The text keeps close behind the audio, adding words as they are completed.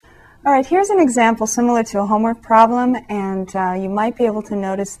All right, here's an example similar to a homework problem, and you might be able to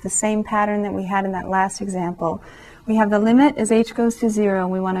notice the same pattern that we had in that last example. We have the limit as h goes to 0,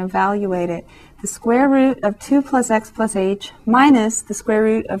 and we want to evaluate it. The square root of 2 plus x plus h minus the square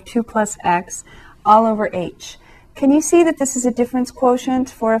root of 2 plus x all over h. Can you see that this is a difference quotient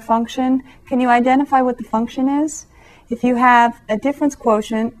for a function? Can you identify what the function is? If you have a difference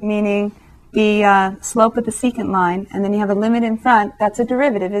quotient, meaning the slope of the secant line, and then you have a limit in front, that's a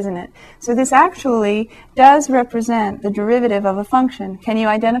derivative, isn't it? So this actually does represent the derivative of a function. Can you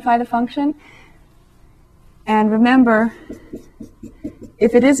identify the function? And remember,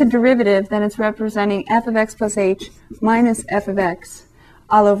 if it is a derivative, then it's representing f of x plus h minus f of x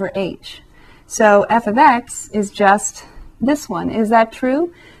all over h. So f of x is just this one. Is that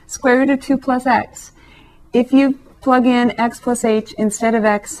true? Square root of 2 plus x. If you plug in x plus h instead of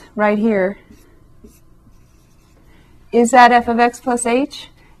x right here, is that f of x plus h?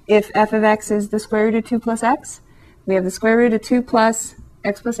 If f of x is the square root of 2 plus x, we have the square root of 2 plus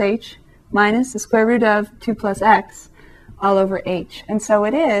x plus h minus the square root of 2 plus x all over h. And so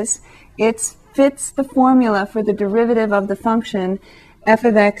it is. It fits the formula for the derivative of the function f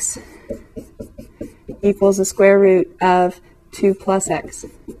of x equals the square root of 2 plus x.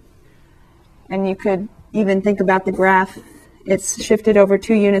 And you could even think about the graph. It's shifted over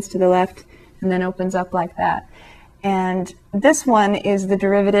 2 units to the left and then opens up like that. And this one is the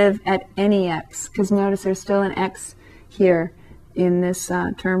derivative at any x, because notice there's still an x here in this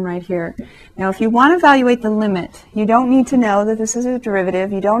term right here. Now, if you want to evaluate the limit, you don't need to know that this is a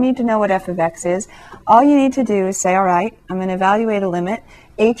derivative. You don't need to know what f of x is. All you need to do is say, all right, I'm going to evaluate a limit.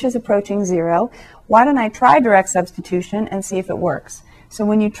 H is approaching 0. Why don't I try direct substitution and see if it works? So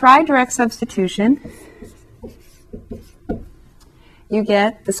when you try direct substitution, you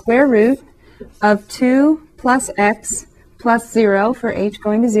get the square root of 2 plus x plus 0 for h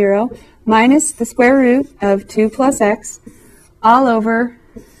going to 0 minus the square root of 2 plus x all over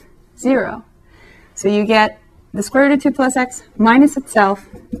 0. So you get the square root of 2 plus x minus itself.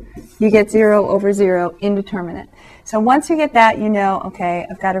 You get 0 over 0, indeterminate. So once you get that, you know, okay,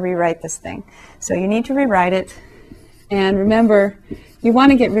 I've got to rewrite this thing. So you need to rewrite it. And remember, you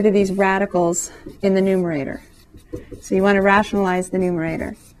want to get rid of these radicals in the numerator. So you want to rationalize the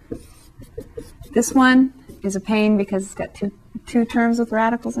numerator. This one is a pain because it's got two terms with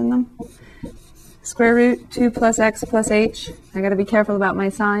radicals in them. Square root 2 plus x plus h. I got to be careful about my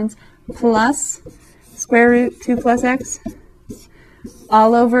signs. Plus square root 2 plus x.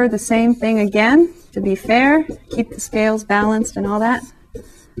 All over the same thing again, to be fair. Keep the scales balanced and all that.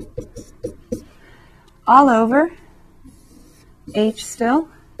 All over h still.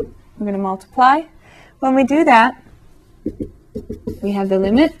 We're going to multiply. When we do that, we have the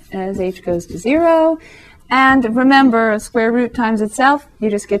limit as h goes to 0. And remember, a square root times itself, you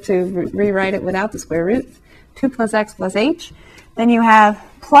just get to rewrite it without the square root. 2 plus x plus h. Then you have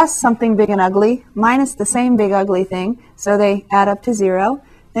plus something big and ugly minus the same big ugly thing, so they add up to 0.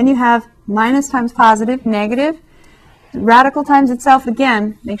 Then you have minus times positive, negative. Radical times itself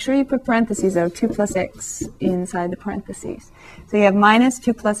again. Make sure you put parentheses though, 2 plus x inside the parentheses. So you have minus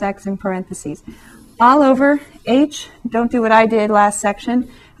 2 plus x in parentheses. All over h, don't do what I did last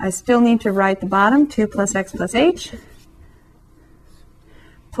section. I still need to write the bottom, 2 plus x plus h,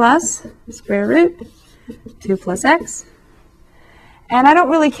 plus square root 2 plus x. And I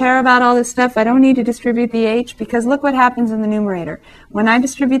don't really care about all this stuff. I don't need to distribute the h because look what happens in the numerator. When I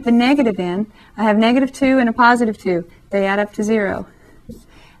distribute the negative in, I have negative 2 and a positive 2. They add up to 0.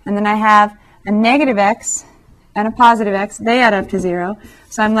 And then I have a negative x and a positive x. They add up to 0.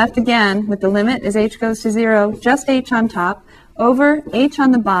 So I'm left again with the limit as h goes to 0, just h on top, over h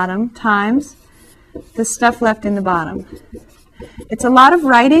on the bottom times the stuff left in the bottom. It's a lot of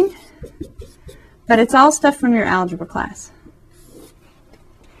writing, but it's all stuff from your algebra class.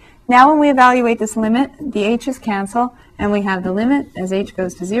 Now when we evaluate this limit, the h's cancel, and we have the limit as h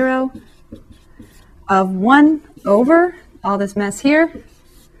goes to 0 of 1 over all this mess here.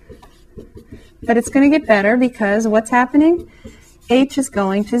 But it's going to get better because what's happening? H is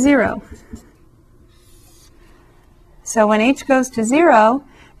going to 0. So when h goes to 0,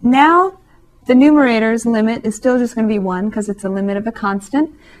 now the numerator's limit is still just going to be 1 because it's a limit of a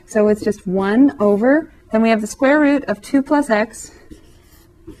constant. So it's just 1 over, then we have the square root of 2 plus x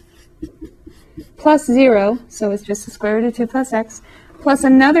plus 0, so it's just the square root of 2 plus x, plus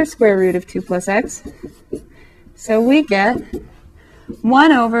another square root of 2 plus x. So we get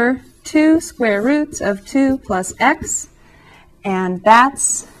 1 over 2 square roots of 2 plus x, and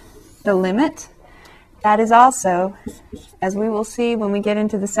that's the limit. That is also, as we will see when we get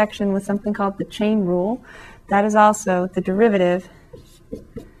into the section with something called the chain rule, that is also the derivative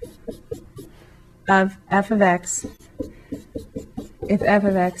of f of x if f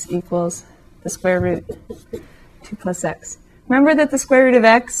of x equals the square root 2 plus x. Remember that the square root of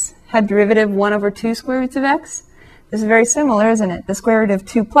x had derivative 1 over 2 square roots of x? This is very similar, isn't it? The square root of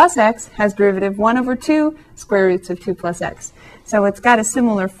 2 plus x has derivative 1 over 2 square roots of 2 plus x. So it's got a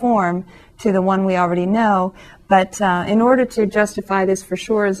similar form to the one we already know, but in order to justify this for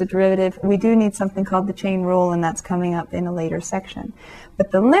sure as a derivative, we do need something called the chain rule, and that's coming up in a later section.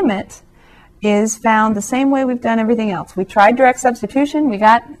 But the limit is found the same way we've done everything else. We tried direct substitution, we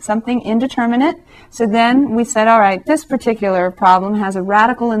got something indeterminate, so then we said, all right, this particular problem has a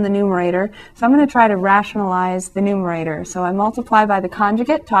radical in the numerator, so I'm going to try to rationalize the numerator. So I multiply by the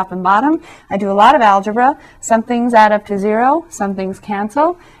conjugate, top and bottom. I do a lot of algebra. Some things add up to 0, some things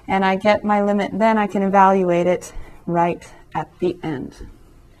cancel, and I get my limit. Then I can evaluate it right at the end.